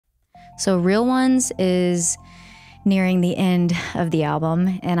So Real Ones is nearing the end of the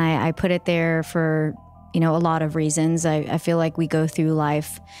album, and I put it there for, a lot of reasons. I feel like we go through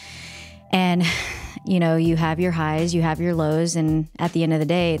life and, you have your highs, you have your lows, and at the end of the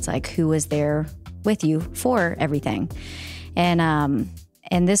day, it's like, who was there with you for everything? And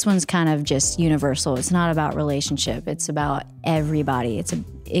this one's kind of just universal. It's not about relationship. It's about everybody.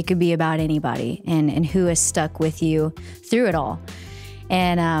 It could be about anybody and who has stuck with you through it all.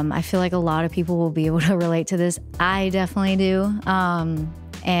 And I feel like a lot of people will be able to relate to this. I definitely do.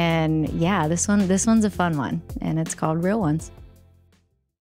 And yeah, this one's a fun one, and it's called Real Ones.